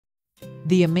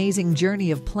The amazing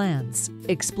journey of plants,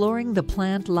 exploring the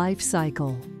plant life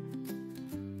cycle.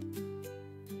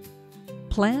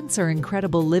 Plants are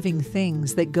incredible living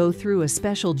things that go through a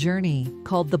special journey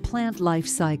called the plant life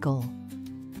cycle.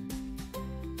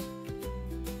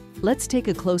 Let's take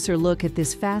a closer look at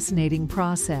this fascinating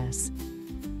process.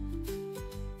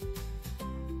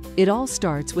 It all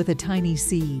starts with a tiny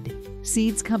seed.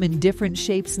 Seeds come in different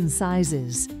shapes and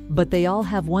sizes, but they all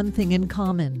have one thing in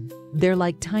common. They're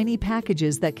like tiny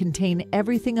packages that contain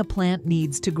everything a plant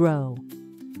needs to grow.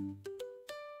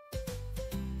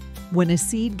 When a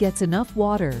seed gets enough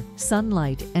water,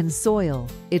 sunlight, and soil,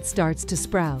 it starts to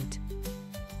sprout.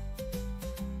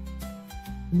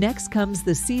 Next comes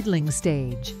the seedling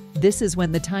stage. This is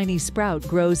when the tiny sprout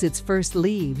grows its first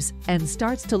leaves and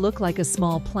starts to look like a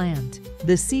small plant.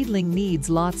 The seedling needs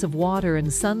lots of water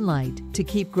and sunlight to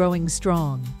keep growing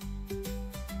strong.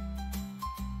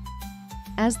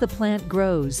 As the plant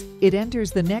grows, it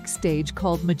enters the next stage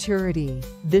called maturity.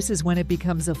 This is when it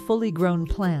becomes a fully grown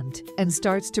plant and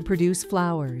starts to produce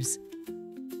flowers.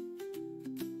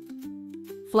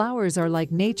 Flowers are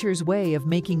like nature's way of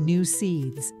making new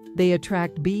seeds. They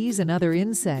attract bees and other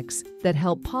insects that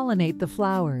help pollinate the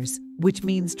flowers, which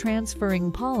means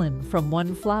transferring pollen from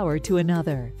one flower to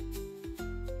another.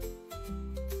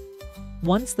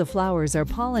 Once the flowers are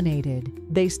pollinated,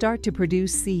 they start to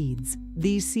produce seeds.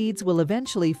 These seeds will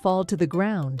eventually fall to the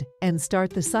ground and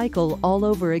start the cycle all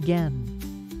over again.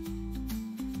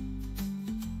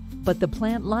 But the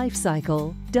plant life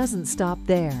cycle doesn't stop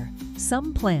there.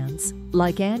 Some plants,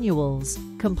 like annuals,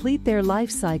 complete their life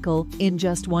cycle in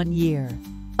just 1 year.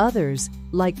 Others,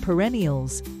 like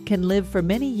perennials, can live for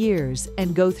many years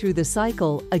and go through the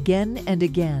cycle again and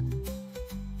again.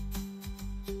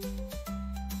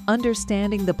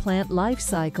 Understanding the plant life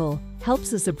cycle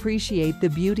helps us appreciate the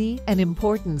beauty and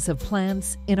importance of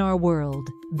plants in our world.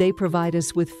 They provide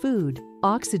us with food,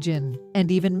 oxygen,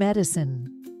 and even medicine.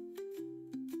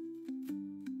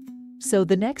 So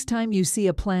the next time you see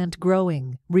a plant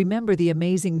growing, remember the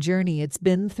amazing journey it's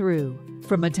been through.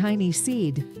 From a tiny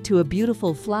seed to a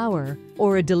beautiful flower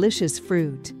or a delicious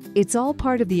fruit, it's all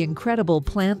part of the incredible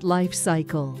plant life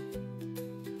cycle.